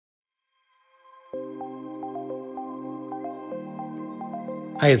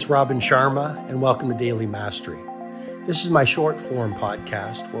Hi, it's Robin Sharma, and welcome to Daily Mastery. This is my short-form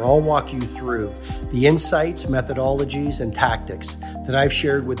podcast where I'll walk you through the insights, methodologies, and tactics that I've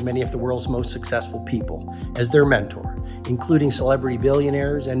shared with many of the world's most successful people as their mentor, including celebrity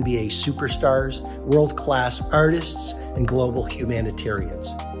billionaires, NBA superstars, world-class artists, and global humanitarians.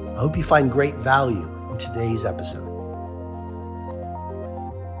 I hope you find great value in today's episode.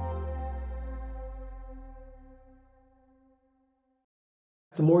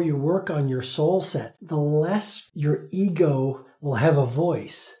 The more you work on your soul set, the less your ego will have a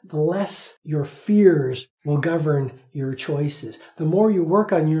voice, the less your fears will govern your choices. The more you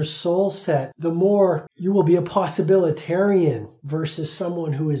work on your soul set, the more you will be a possibilitarian versus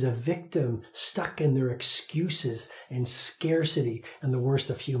someone who is a victim stuck in their excuses and scarcity and the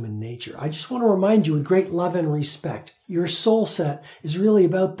worst of human nature. I just want to remind you with great love and respect, your soul set is really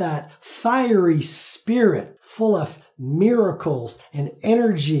about that fiery spirit full of miracles and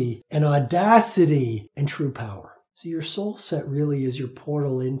energy and audacity and true power. So your soul set really is your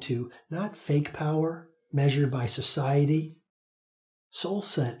portal into not fake power measured by society. Soul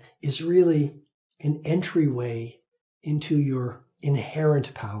set is really an entryway into your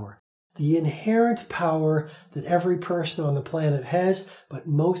inherent power. The inherent power that every person on the planet has, but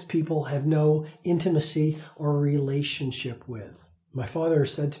most people have no intimacy or relationship with. My father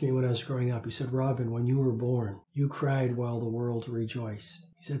said to me when I was growing up, he said, "Robin, when you were born, you cried while the world rejoiced."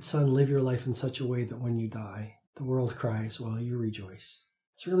 He said, "Son, live your life in such a way that when you die, the world cries while you rejoice."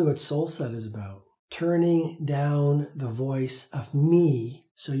 It's really what Soulset is about. Turning down the voice of me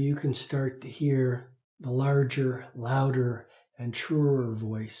so you can start to hear the larger, louder, and truer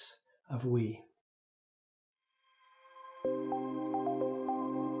voice of we.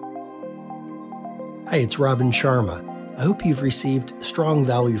 Hi, it's Robin Sharma. I hope you've received strong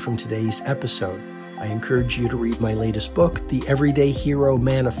value from today's episode. I encourage you to read my latest book, The Everyday Hero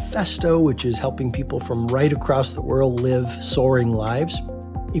Manifesto, which is helping people from right across the world live soaring lives.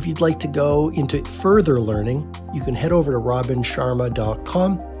 If you'd like to go into further learning, you can head over to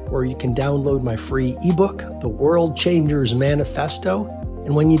robinsharma.com, where you can download my free ebook, The World Changers Manifesto.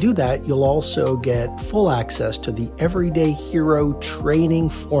 And when you do that, you'll also get full access to the Everyday Hero Training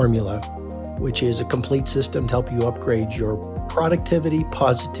Formula, which is a complete system to help you upgrade your productivity,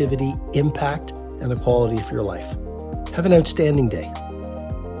 positivity, impact, and the quality of your life. Have an outstanding day.